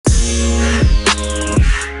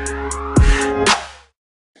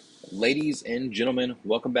Ladies and gentlemen,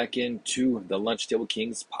 welcome back into the Lunchtable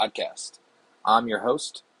Kings podcast. I'm your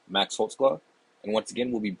host, Max Holtzclaw, and once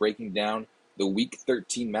again, we'll be breaking down the Week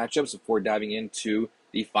 13 matchups before diving into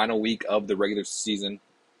the final week of the regular season,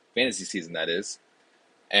 fantasy season that is,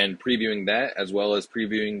 and previewing that as well as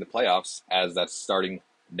previewing the playoffs as that's starting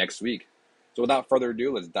next week. So without further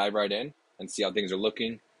ado, let's dive right in and see how things are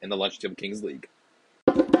looking in the Lunchtable Kings League.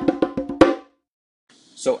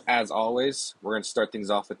 So, as always, we're going to start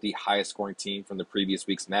things off with the highest scoring team from the previous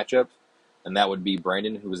week's matchup, and that would be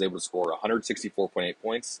Brandon, who was able to score 164.8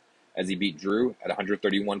 points as he beat Drew at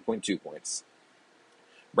 131.2 points.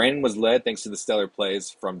 Brandon was led thanks to the stellar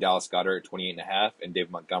plays from Dallas Goedert at 28.5 and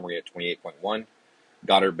David Montgomery at 28.1.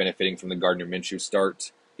 Goedert benefiting from the Gardner Minshew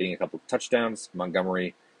start, getting a couple of touchdowns.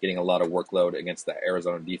 Montgomery getting a lot of workload against the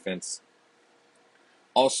Arizona defense.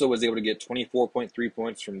 Also was able to get 24.3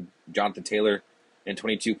 points from Jonathan Taylor and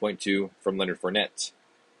 22.2 from Leonard Fournette,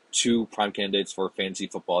 two prime candidates for fantasy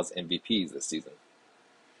football's MVPs this season.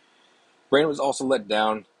 Brandon was also let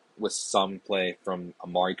down with some play from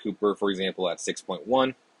Amari Cooper, for example, at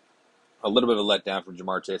 6.1, a little bit of a letdown from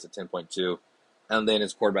Jamar Chase at 10.2, and then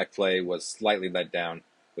his quarterback play was slightly let down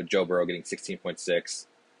with Joe Burrow getting 16.6,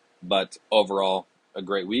 but overall, a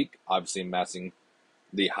great week, obviously amassing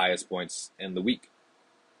the highest points in the week.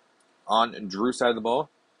 On Drew's side of the ball,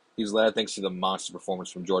 he was led thanks to the monster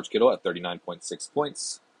performance from George Kittle at 39.6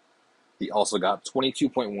 points. He also got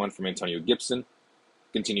 22.1 from Antonio Gibson,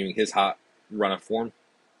 continuing his hot run of form.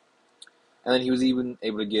 And then he was even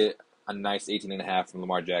able to get a nice 18.5 from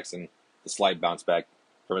Lamar Jackson, the slight bounce back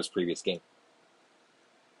from his previous game.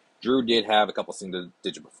 Drew did have a couple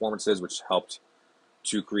single-digit performances, which helped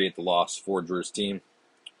to create the loss for Drew's team.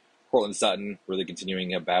 Cortland Sutton really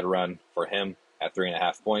continuing a bad run for him at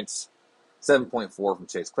 3.5 points. 7.4 from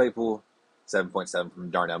Chase Claypool, 7.7 from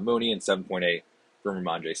Darnell Mooney, and 7.8 from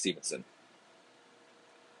Ramondre Stevenson.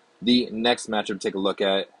 The next matchup to take a look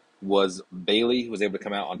at was Bailey, who was able to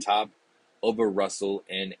come out on top over Russell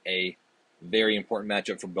in a very important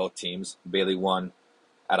matchup for both teams. Bailey won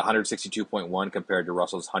at 162.1 compared to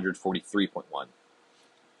Russell's 143.1.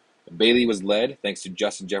 Bailey was led thanks to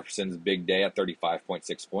Justin Jefferson's big day at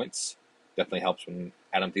 35.6 points. Definitely helps when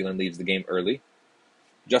Adam Thielen leaves the game early.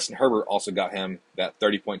 Justin Herbert also got him that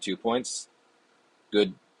 30.2 points.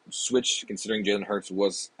 Good switch considering Jalen Hurts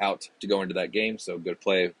was out to go into that game, so good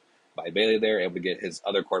play by Bailey there, able to get his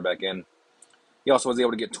other quarterback in. He also was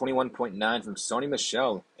able to get 21.9 from Sony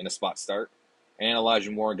Michel in a spot start, and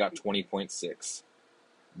Elijah Moore got 20.6.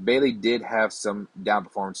 Bailey did have some down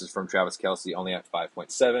performances from Travis Kelce, only at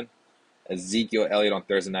 5.7, Ezekiel Elliott on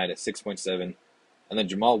Thursday night at 6.7, and then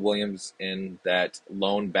Jamal Williams in that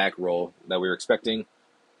lone back role that we were expecting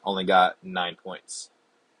only got 9 points.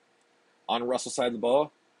 On Russell's side of the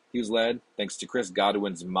ball, he was led thanks to Chris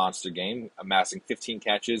Godwin's monster game, amassing 15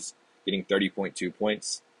 catches, getting 30.2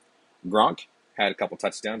 points. Gronk had a couple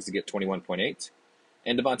touchdowns to get 21.8,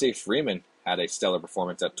 and Devontae Freeman had a stellar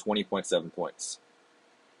performance at 20.7 points.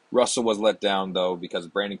 Russell was let down, though, because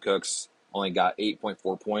Brandon Cooks only got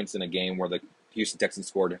 8.4 points in a game where the Houston Texans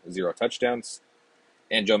scored 0 touchdowns.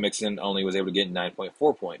 And Joe Mixon only was able to get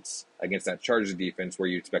 9.4 points against that Chargers defense where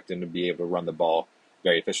you expect him to be able to run the ball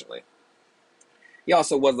very efficiently. He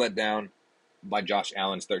also was let down by Josh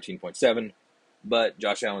Allen's 13.7, but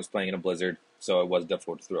Josh Allen was playing in a blizzard, so it was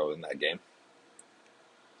difficult to throw in that game.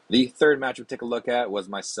 The third matchup to take a look at was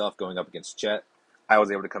myself going up against Chet. I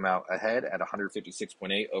was able to come out ahead at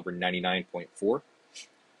 156.8 over 99.4.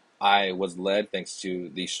 I was led thanks to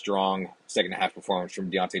the strong second half performance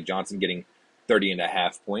from Deontay Johnson getting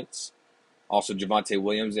 30.5 points. Also, Javonte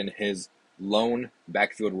Williams in his lone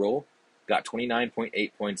backfield role got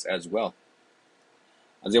 29.8 points as well.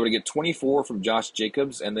 I was able to get 24 from Josh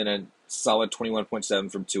Jacobs and then a solid 21.7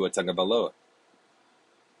 from Tua Tagovailoa.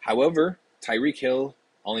 However, Tyreek Hill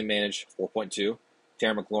only managed 4.2.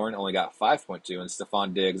 Terry McLaurin only got 5.2, and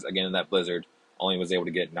Stephon Diggs, again in that blizzard, only was able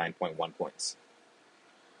to get 9.1 points.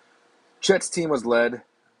 Chet's team was led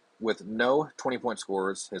with no 20-point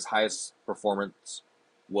scorers. His highest performance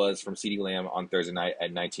was from CeeDee Lamb on Thursday night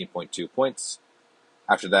at 19.2 points.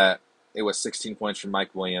 After that, it was 16 points from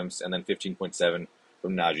Mike Williams and then 15.7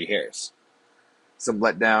 from Najee Harris. Some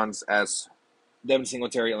letdowns as Devin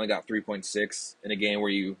Singletary only got 3.6 in a game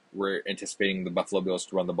where you were anticipating the Buffalo Bills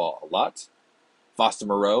to run the ball a lot. Foster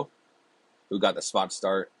Moreau, who got the spot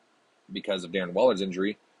start because of Darren Waller's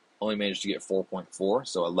injury, only managed to get 4.4,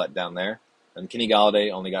 so a letdown there. And Kenny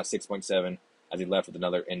Galladay only got 6.7 as he left with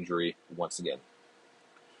another injury once again.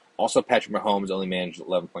 Also, Patrick Mahomes only managed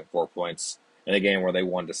 11.4 points in a game where they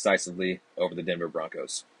won decisively over the Denver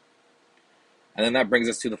Broncos. And then that brings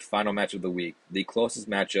us to the final match of the week, the closest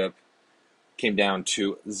matchup came down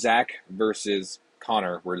to Zach versus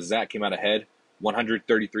Connor, where Zach came out ahead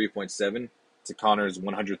 133.7 to Connor's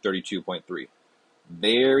 132.3.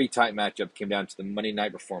 Very tight matchup, came down to the Monday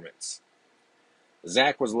night performance.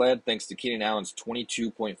 Zach was led thanks to Keenan Allen's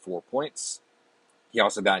 22.4 points. He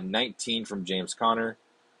also got 19 from James Conner,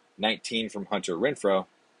 19 from Hunter Renfrow,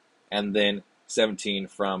 and then 17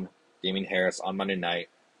 from Damien Harris on Monday night,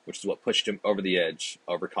 which is what pushed him over the edge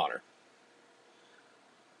over Connor.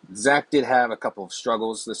 Zach did have a couple of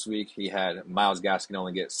struggles this week. He had Myles Gaskin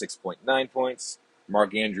only get 6.9 points,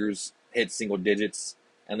 Mark Andrews hit single digits,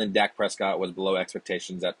 and then Dak Prescott was below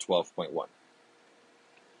expectations at 12.1.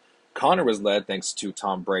 Connor was led thanks to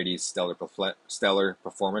Tom Brady's stellar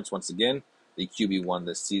performance once again. The QB1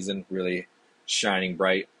 this season, really shining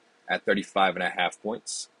bright at 35.5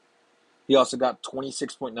 points. He also got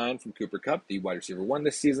 26.9 from Cooper Kupp, the wide receiver 1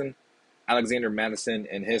 this season, Alexander Mattison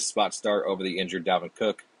in his spot start over the injured Dalvin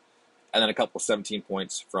Cook, and then a couple 17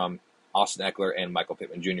 points from Austin Eckler and Michael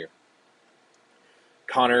Pittman Jr.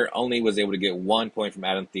 Connor only was able to get 1 point from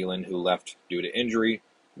Adam Thielen, who left due to injury,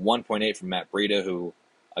 1.8 from Matt Breida, who,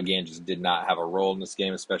 again, just did not have a role in this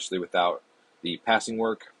game, especially without the passing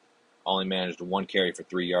work. Only managed 1 carry for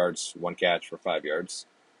 3 yards, 1 catch for 5 yards.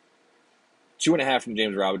 2.5 from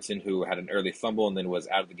James Robinson, who had an early fumble and then was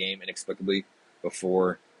out of the game inexplicably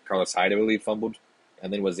before Carlos Hyde, I believe, fumbled,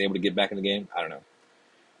 and then was able to get back in the game. I don't know.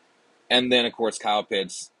 And then, of course, Kyle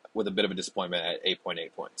Pitts with a bit of a disappointment at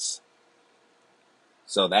 8.8 points.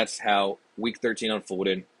 So that's how Week 13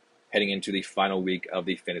 unfolded, heading into the final week of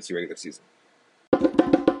the fantasy regular season.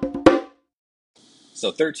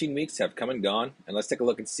 So 13 weeks have come and gone, and let's take a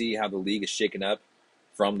look and see how the league is shaken up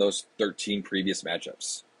from those 13 previous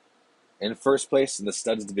matchups. In first place in the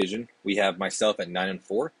Studs division, we have myself at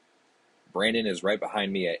 9-4. Brandon is right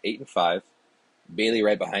behind me at 8-5. Bailey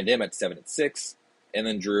right behind him at 7-6. And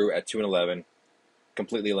then Drew at 2-11,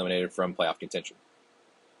 completely eliminated from playoff contention.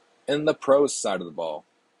 In the pros side of the ball,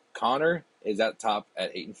 Connor is at top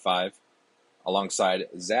at 8-5, alongside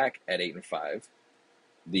Zach at 8-5.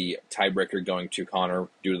 The tiebreaker going to Connor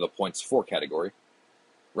due to the points for category.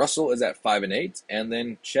 Russell is at 5-8, and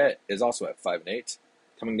then Chet is also at 5-8.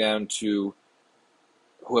 Coming down to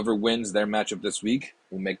whoever wins their matchup this week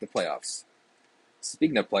will make the playoffs.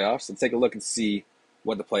 Speaking of playoffs, let's take a look and see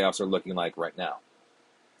what the playoffs are looking like right now.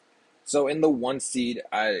 So in the 1 seed,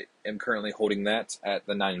 I am currently holding that at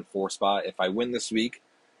the 9-4 spot. If I win this week,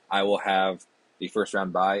 I will have the first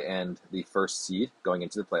round bye and the first seed going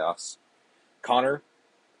into the playoffs. Connor,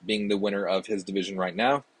 being the winner of his division right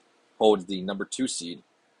now, holds the number 2 seed.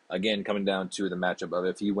 Again, coming down to the matchup of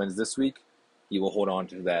if he wins this week, he will hold on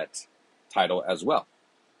to that title as well.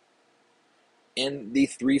 In the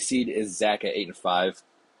 3 seed is Zach at 8-5.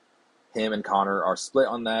 Him and Connor are split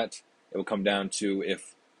on that. It will come down to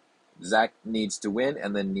if Zach needs to win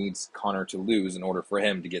and then needs Connor to lose in order for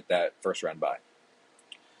him to get that first round bye.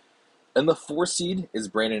 In the 4 seed is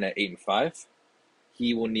Brandon at 8-5.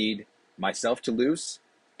 He will need myself to lose,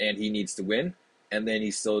 and he needs to win, and then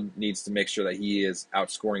he still needs to make sure that he is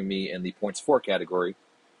outscoring me in the points for category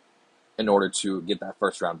in order to get that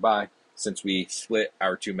first round bye, since we split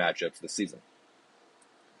our 2 matchups this season.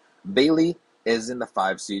 Bailey is in the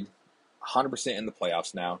 5 seed, 100% in the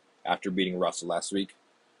playoffs now after beating Russell last week.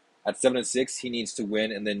 At 7-6, he needs to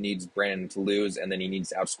win and then needs Brandon to lose, and then he needs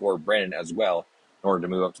to outscore Brandon as well in order to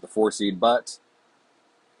move up to the 4 seed, but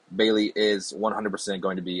Bailey is 100%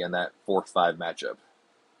 going to be in that 4-5 matchup.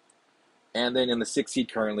 And then in the 6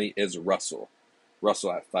 seed currently is Russell.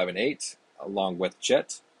 Russell at 5-8, along with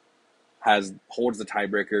Chet, holds the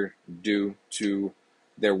tiebreaker due to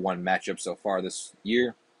their 1 matchup so far this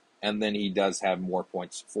year, and then he does have more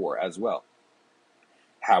points for as well.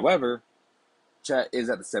 However, Chet is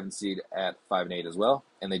at the 7th seed at 5-8 as well,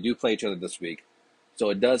 and they do play each other this week. So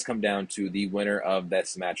it does come down to the winner of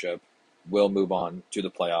this matchup will move on to the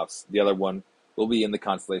playoffs. The other one will be in the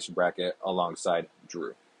consolation bracket alongside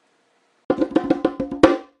Drew.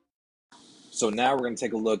 So now we're going to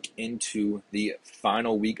take a look into the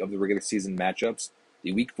final week of the regular season matchups,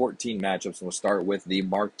 the Week 14 matchups, and we'll start with the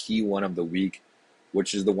marquee one of the week,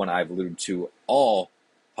 which is the one I've alluded to all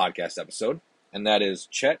podcast episode, and that is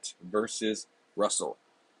Chet versus Russell.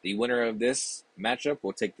 The winner of this matchup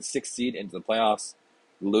will take the 6th seed into the playoffs.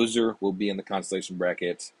 The loser will be in the consolation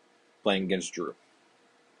bracket playing against Drew.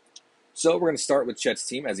 So we're going to start with Chet's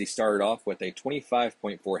team as he started off with a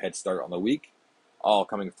 25.4 head start on the week, all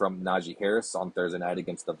coming from Najee Harris on Thursday night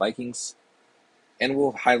against the Vikings. And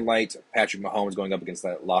we'll highlight Patrick Mahomes going up against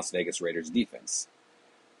that Las Vegas Raiders defense.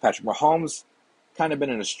 Patrick Mahomes kind of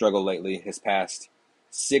been in a struggle lately. His past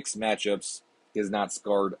 6 matchups, he has not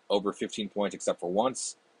scored over 15 points except for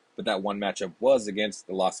once. but that one matchup was against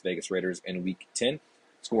the Las Vegas Raiders in Week 10,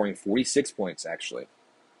 scoring 46 points, actually.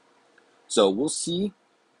 So we'll see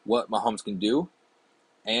what Mahomes can do,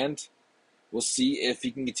 and we'll see if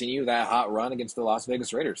he can continue that hot run against the Las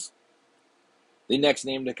Vegas Raiders. The next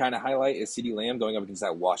name to kind of highlight is CeeDee Lamb going up against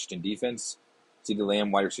that Washington defense. CeeDee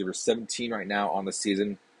Lamb, wide receiver 17 right now on the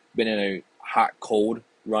season. Been in a hot, cold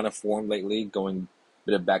run of form lately, going a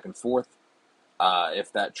bit of back and forth.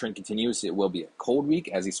 If that trend continues, it will be a cold week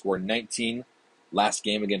as he scored 19 last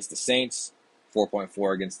game against the Saints,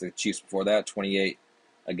 4.4 against the Chiefs before that, 28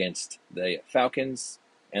 against the Falcons,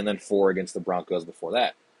 and then 4 against the Broncos before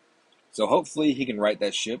that. So hopefully he can right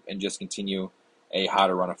that ship and just continue a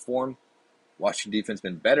hotter run of form. Washington defense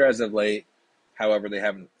been better as of late. However, they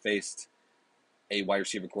haven't faced a wide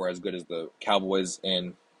receiver core as good as the Cowboys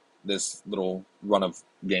in this little run of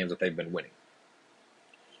games that they've been winning.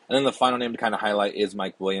 And then the final name to kind of highlight is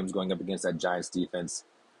Mike Williams going up against that Giants defense.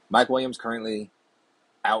 Mike Williams currently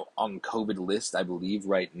out on COVID list, I believe,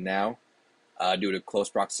 right now due to close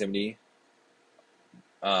proximity.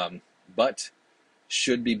 But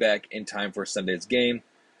should be back in time for Sunday's game.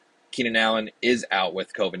 Keenan Allen is out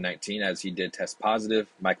with COVID-19 as he did test positive.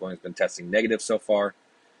 Mike Williams has been testing negative so far.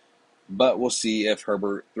 But we'll see if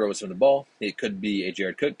Herbert throws him the ball. It could be a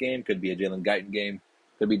Jared Cook game, could be a Jalen Guyton game,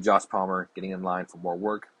 could be Josh Palmer getting in line for more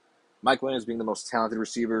work. Mike Williams being the most talented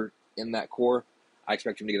receiver in that core, I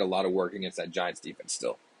expect him to get a lot of work against that Giants defense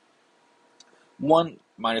still. One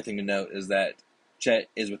minor thing to note is that Chet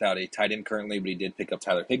is without a tight end currently, but he did pick up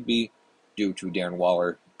Tyler Higbee due to Darren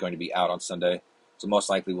Waller going to be out on Sunday. So most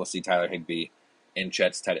likely we'll see Tyler Higbee in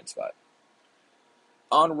Chet's tight end spot.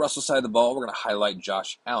 On Russell's side of the ball, we're going to highlight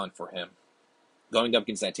Josh Allen for him. Going up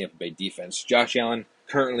against that Tampa Bay defense, Josh Allen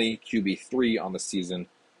currently QB3 on the season,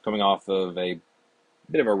 coming off of a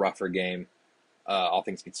bit of a rougher game. All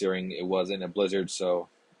things considering, it was in a blizzard, so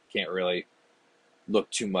can't really look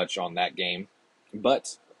too much on that game.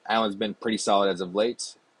 But Allen's been pretty solid as of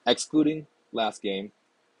late, excluding last game.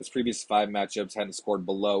 His previous 5 matchups hadn't scored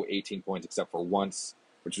below 18 points except for once,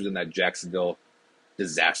 which was in that Jacksonville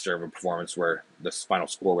disaster of a performance where the final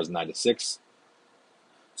score was 9-6.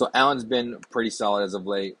 So Allen's been pretty solid as of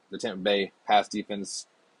late. The Tampa Bay pass defense,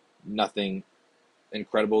 nothing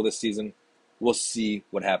incredible this season. We'll see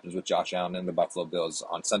what happens with Josh Allen and the Buffalo Bills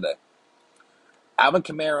on Sunday. Alvin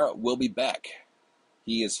Kamara will be back.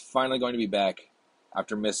 He is finally going to be back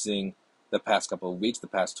after missing the past couple of weeks, the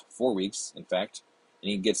past 4 weeks, in fact. And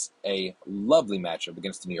he gets a lovely matchup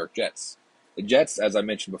against the New York Jets. The Jets, as I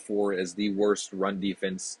mentioned before, is the worst run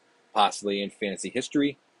defense possibly in fantasy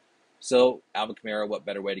history. So, Alvin Kamara, what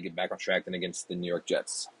better way to get back on track than against the New York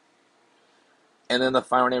Jets? And then the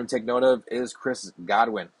final name to take note of is Chris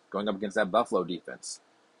Godwin, going up against that Buffalo defense.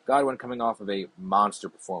 Godwin coming off of a monster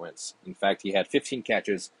performance. In fact, he had 15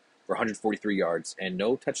 catches for 143 yards and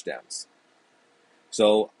no touchdowns.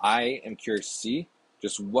 So, I am curious to see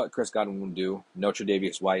just what Chris Godwin will do. No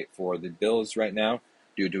Tre'Davious White for the Bills right now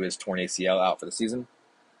due to his torn ACL out for the season.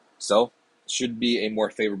 So, should be a more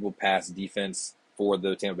favorable pass defense for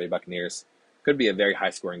the Tampa Bay Buccaneers. Could be a very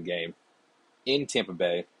high-scoring game in Tampa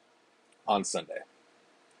Bay on Sunday.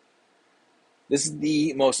 This is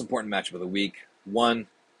the most important matchup of the week. One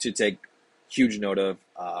to take huge note of.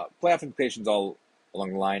 Playoff implications all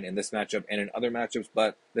along the line in this matchup and in other matchups,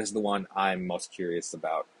 but this is the one I'm most curious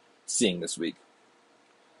about seeing this week.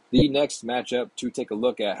 The next matchup to take a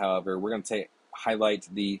look at, however, we're going to highlight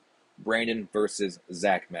the Brandon versus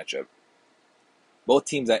Zach matchup. Both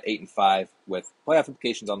teams at 8-5 with playoff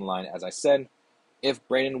implications on the line, as I said. If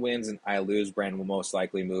Brandon wins and I lose, Brandon will most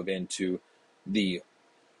likely move into the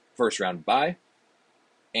first round bye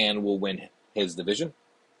and will win his division.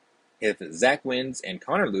 If Zach wins and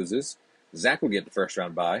Connor loses, Zach will get the first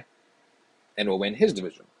round bye and will win his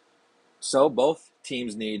division. So both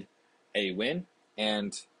teams need a win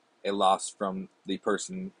and a loss from the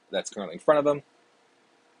person that's currently in front of them.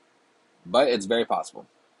 But it's very possible.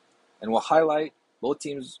 And we'll highlight both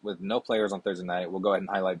teams with no players on Thursday night. We'll go ahead and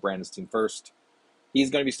highlight Brandon's team first.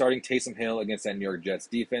 He's going to be starting Taysom Hill against that New York Jets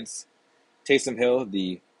defense. Taysom Hill,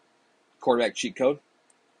 the quarterback cheat code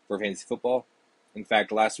for fantasy football. In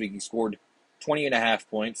fact, last week he scored 20.5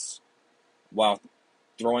 points while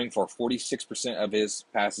throwing for 46% of his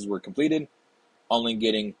passes were completed, only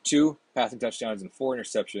getting 2 passing touchdowns and 4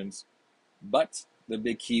 interceptions. But the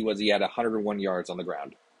big key was he had 101 yards on the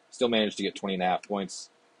ground. Still managed to get 20.5 points.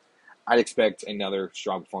 I'd expect another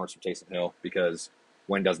strong performance from Taysom Hill because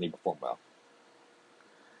when doesn't he perform well?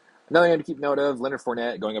 Another thing to keep note of, Leonard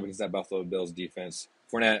Fournette going up against that Buffalo Bills defense.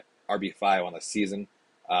 Fournette, RB5 on the season.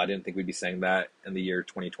 I didn't think we'd be saying that in the year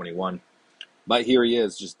 2021. But here he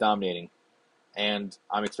is, just dominating. and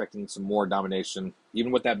I'm expecting some more domination.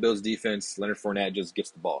 Even with that Bills defense, Leonard Fournette just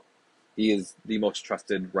gets the ball. He is the most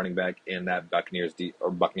trusted running back in that Buccaneers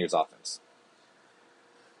offense.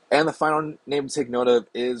 And the final name to take note of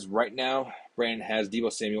is right now, Brandon has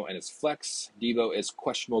Deebo Samuel and his flex. Deebo is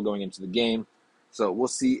questionable going into the game, so we'll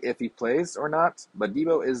see if he plays or not. But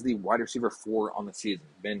Deebo is the wide receiver 4 on the season.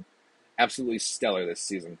 Been absolutely stellar this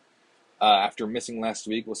season. After missing last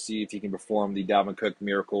week, we'll see if he can perform the Dalvin Cook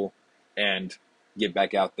miracle and get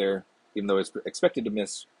back out there, even though he's expected to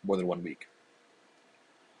miss more than 1 week.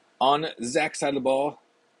 On Zach's side of the ball,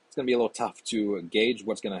 it's going to be a little tough to gauge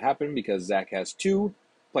what's going to happen because Zach has 2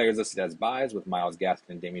 players listed as buys with Myles Gaskin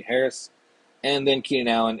and Damian Harris. And then Keenan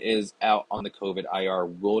Allen is out on the COVID IR,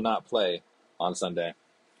 will not play on Sunday.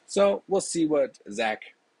 So we'll see what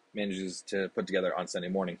Zach manages to put together on Sunday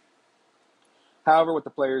morning. However, with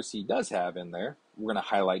the players he does have in there, we're going to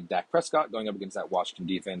highlight Dak Prescott going up against that Washington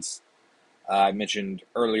defense. I mentioned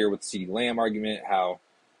earlier with the CeeDee Lamb argument how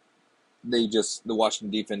the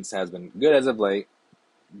Washington defense has been good as of late,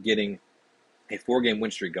 getting a 4-game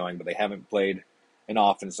win streak going, but they haven't played an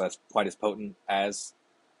offense that's quite as potent as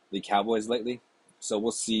the Cowboys lately. So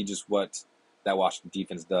we'll see just what that Washington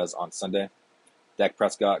defense does on Sunday. Dak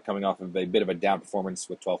Prescott coming off of a bit of a down performance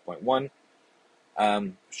with 12.1.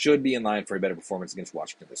 Should be in line for a better performance against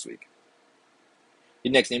Washington this week. The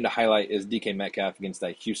next name to highlight is DK Metcalf against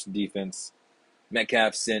that Houston defense.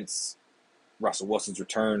 Metcalf, since Russell Wilson's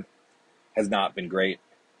return, has not been great.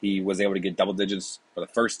 He was able to get double digits for the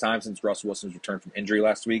first time since Russell Wilson's return from injury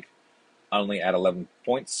last week, only at 11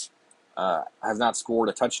 points. Has not scored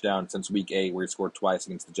a touchdown since week 8, where he scored twice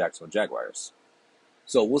against the Jacksonville Jaguars.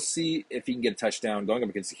 So we'll see if he can get a touchdown going up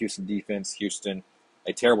against the Houston defense. Houston,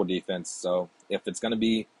 a terrible defense. So if it's going to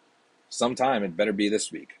be sometime, it better be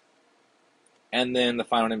this week. And then the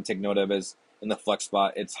final name to take note of is in the flex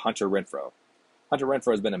spot, it's Hunter Renfrow. Hunter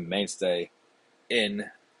Renfrow has been a mainstay in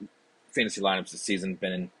fantasy lineups this season,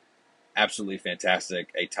 been absolutely fantastic,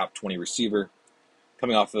 a top 20 receiver,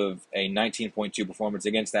 coming off of a 19.2 performance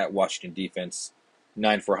against that Washington defense,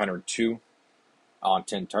 9 for 102 on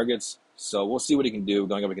 10 targets. So we'll see what he can do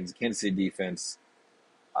going up against the Kansas City defense.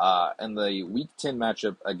 In the Week 10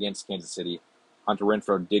 matchup against Kansas City, Hunter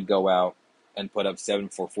Renfrow did go out and put up 7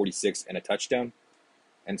 for 46 and a touchdown.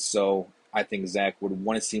 And so I think Zach would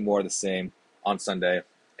want to see more of the same on Sunday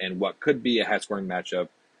in what could be a high-scoring matchup,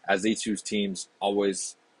 as these two teams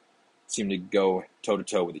always seem to go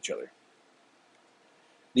toe-to-toe with each other.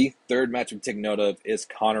 The third matchup to take note of is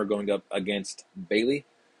Connor going up against Bailey.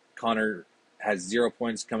 Connor has 0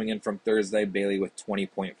 points coming in from Thursday. Bailey with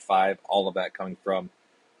 20.5, all of that coming from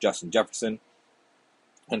Justin Jefferson.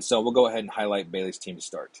 And so we'll go ahead and highlight Bailey's team to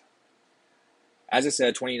start. As I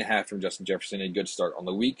said, 20.5 from Justin Jefferson, a good start on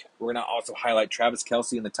the week. We're going to also highlight Travis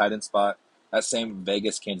Kelce in the tight end spot, that same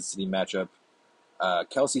Vegas-Kansas City matchup.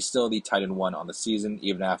 Kelce's still the tight end 1 on the season,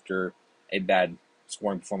 even after a bad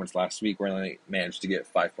scoring performance last week where he only managed to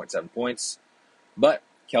get 5.7 points. But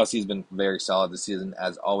Kelce's been very solid this season,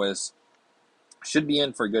 as always. Should be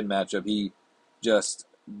in for a good matchup. He just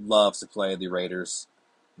loves to play the Raiders.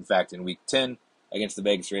 In fact, in Week 10 against the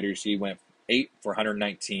Vegas Raiders, he went 8 for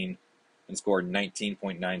 119 and scored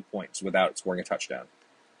 19.9 points without scoring a touchdown.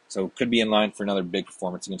 So could be in line for another big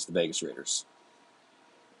performance against the Vegas Raiders.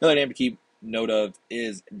 Another name to keep note of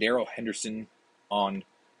is Darrell Henderson on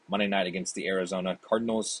Monday night against the Arizona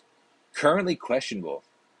Cardinals. Currently questionable.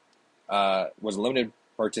 Was a limited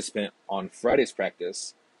participant on Friday's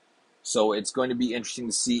practice. So it's going to be interesting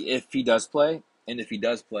to see if he does play. And if he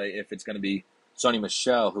does play, if it's going to be Sony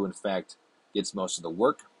Michel who, in fact, gets most of the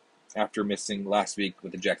work after missing last week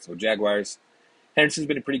with the Jacksonville Jaguars. Henderson's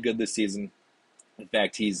been pretty good this season. In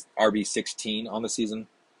fact, he's RB16 on the season.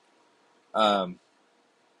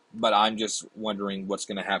 But I'm just wondering what's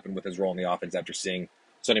going to happen with his role in the offense after seeing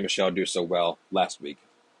Sony Michel do so well last week.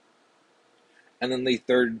 And then the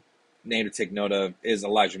third name to take note of is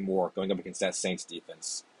Elijah Moore going up against that Saints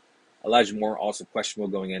defense. Elijah Moore also questionable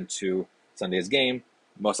going into Sunday's game,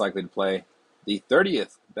 most likely to play. The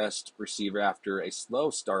 30th best receiver after a slow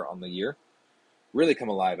start on the year. Really come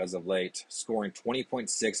alive as of late, scoring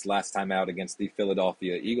 20.6 last time out against the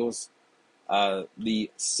Philadelphia Eagles.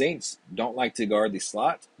 The Saints don't like to guard the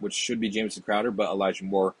slot, which should be Jamison Crowder, but Elijah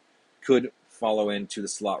Moore could follow into the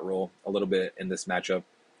slot role a little bit in this matchup.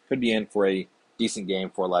 Could be in for a decent game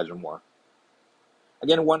for Elijah Moore.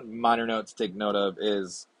 Again, one minor note to take note of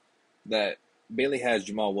is that Bailey has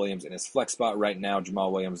Jamal Williams in his flex spot right now.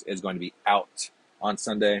 Jamal Williams is going to be out on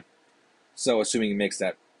Sunday. So assuming he makes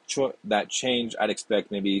that change, I'd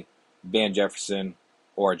expect maybe Van Jefferson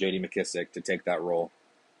or J.D. McKissick to take that role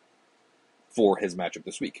for his matchup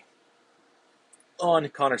this week. On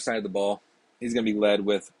Connor's side of the ball, he's going to be led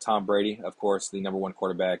with Tom Brady, of course, the number one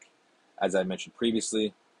quarterback, as I mentioned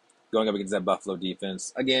previously, going up against that Buffalo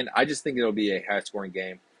defense. Again, I just think it'll be a high-scoring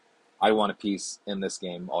game. I want a piece in this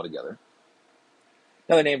game altogether.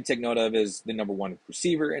 Another name to take note of is the number one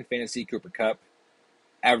receiver in fantasy, Cooper Kupp,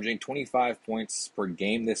 averaging 25 points per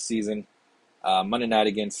game this season. Monday night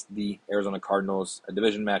against the Arizona Cardinals, a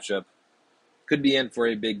division matchup. Could be in for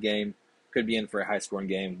a big game, could be in for a high-scoring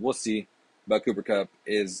game. We'll see. But Cooper Kupp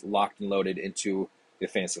is locked and loaded into the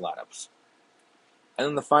fantasy lineups. And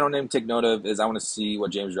then the final name to take note of is I want to see what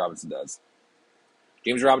James Robinson does.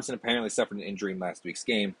 James Robinson apparently suffered an injury in last week's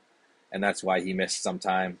game, and that's why he missed some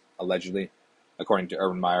time, allegedly, according to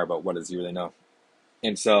Urban Meyer, but what does he really know?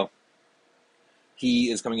 And so he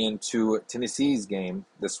is coming into Tennessee's game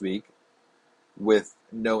this week with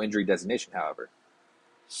no injury designation, however.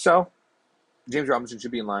 So James Robinson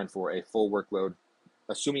should be in line for a full workload,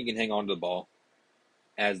 assuming he can hang on to the ball,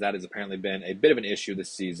 as that has apparently been a bit of an issue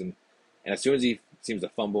this season. And as soon as he seems to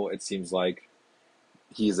fumble, it seems like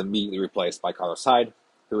he is immediately replaced by Carlos Hyde,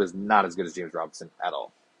 who is not as good as James Robinson at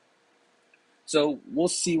all. So we'll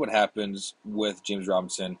see what happens with James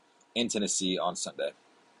Robinson in Tennessee on Sunday.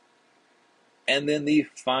 And then the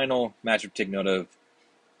final matchup to take note of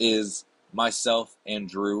is myself and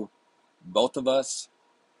Drew, both of us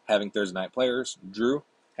having Thursday night players. Drew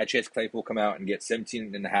had Chase Claypool come out and get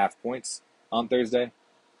 17.5 points on Thursday.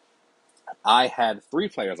 I had 3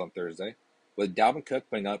 players on Thursday, with Dalvin Cook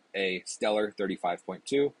putting up a stellar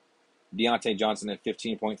 35.2, Deontay Johnson at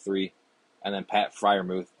 15.3, and then Pat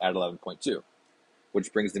Freiermuth at 11.2,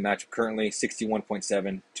 which brings the matchup currently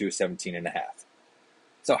 61.7 to 17.5.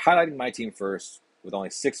 So highlighting my team first, with only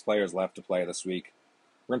 6 players left to play this week,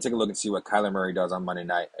 we're going to take a look and see what Kyler Murray does on Monday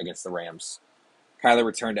night against the Rams. Kyler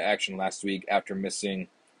returned to action last week after missing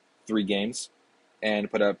 3 games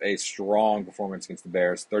and put up a strong performance against the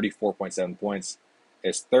Bears, 34.7 points,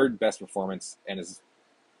 his 3rd best performance and his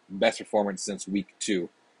best performance since week 2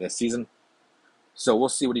 this season. So we'll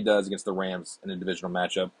see what he does against the Rams in a divisional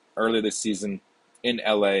matchup. Earlier this season in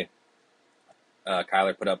LA,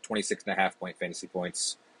 Kyler put up 26.5 point fantasy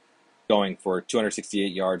points, going for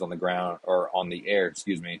 268 yards on the ground, or on the air,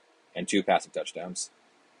 and 2 passing touchdowns.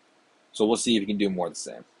 So we'll see if he can do more of the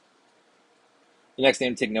same. The next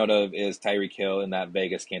name to take note of is Tyreek Hill in that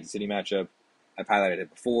Vegas-Kansas City matchup. I've highlighted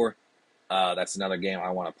it before. That's another game I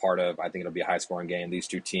want a part of. I think it'll be a high-scoring game. These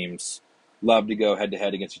two teams love to go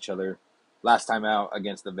head-to-head against each other. Last time out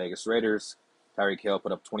against the Vegas Raiders, Tyreek Hill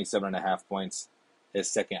put up 27.5 points, his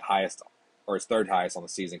 3rd highest on the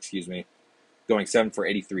season, going 7 for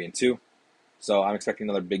 83 and 2. So I'm expecting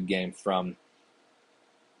another big game from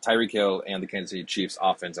Tyreek Hill and the Kansas City Chiefs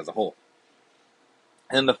offense as a whole.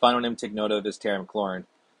 And the final name to take note of is Terry McLaurin,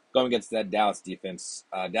 going against that Dallas defense.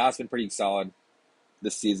 Dallas has been pretty solid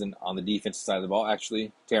this season on the defensive side of the ball,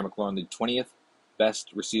 actually. Terry McLaurin, the 20th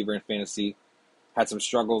best receiver in fantasy, had some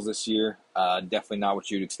struggles this year. Definitely not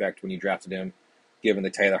what you'd expect when you drafted him, given the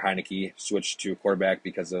Taylor Heineke switch to a quarterback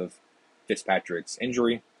because of Fitzpatrick's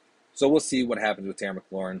injury. So we'll see what happens with Terry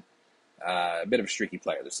McLaurin. A bit of a streaky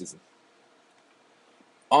player this season.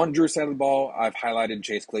 On Drew's side of the ball, I've highlighted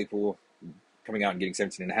Chase Claypool coming out and getting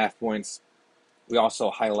 17.5 points. We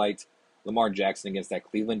also highlight Lamar Jackson against that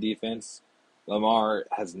Cleveland defense. Lamar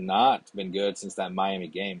has not been good since that Miami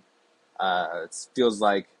game. It feels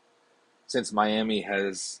like since Miami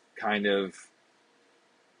has kind of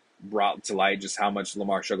brought to light just how much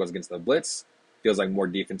Lamar struggles against the blitz, feels like more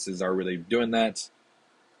defenses are really doing that.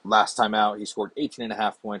 Last time out, he scored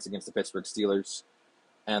 18.5 points against the Pittsburgh Steelers.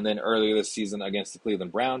 And then earlier this season against the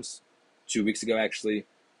Cleveland Browns, 2 weeks ago actually,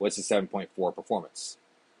 was a 7.4 performance.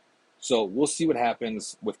 So we'll see what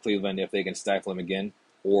happens with Cleveland if they can stifle him again,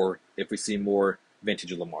 or if we see more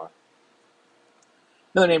vintage Lamar.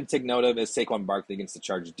 Another name to take note of is Saquon Barkley against the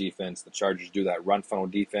Chargers defense. The Chargers do that run funnel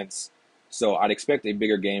defense, so I'd expect a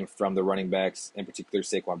bigger game from the running backs, in particular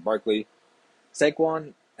Saquon Barkley.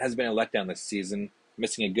 Saquon has been a letdown this season,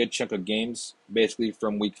 missing a good chunk of games, basically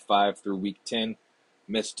from week 5 through week 10.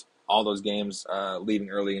 Missed all those games, leaving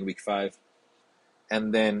early in week 5,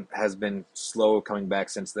 and then has been slow coming back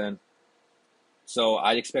since then. So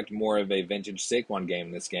I'd expect more of a vintage Saquon game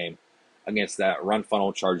in this game against that run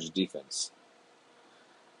funnel Chargers defense.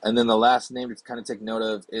 And then the last name to kind of take note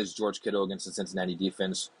of is George Kittle against the Cincinnati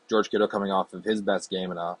defense. George Kittle coming off of his best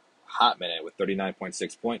game in a hot minute with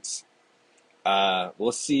 39.6 points.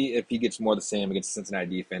 We'll see if he gets more of the same against the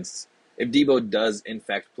Cincinnati defense. If Debo does in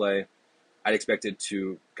fact play, I'd expect it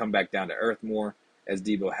to come back down to earth more, as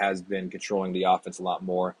Debo has been controlling the offense a lot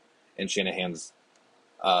more in Shanahan's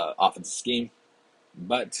offensive scheme.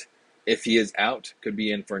 But If he is out, could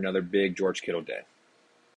be in for another big George Kittle day.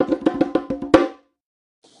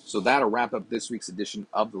 So that'll wrap up this week's edition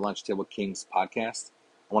of the Lunchtable Kings podcast.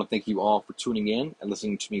 I want to thank you all for tuning in and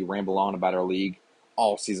listening to me ramble on about our league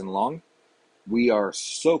all season long. We are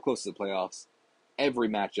so close to the playoffs. Every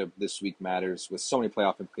matchup this week matters with so many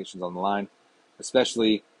playoff implications on the line,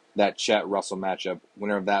 especially that Chet Russell matchup.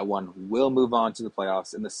 Winner of that one will move on to the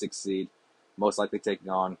playoffs in the 6th seed, most likely taking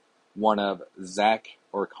on one of Zach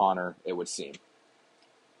or Connor, it would seem.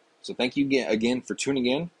 So thank you again for tuning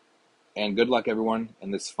in, and good luck, everyone,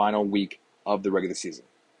 in this final week of the regular season.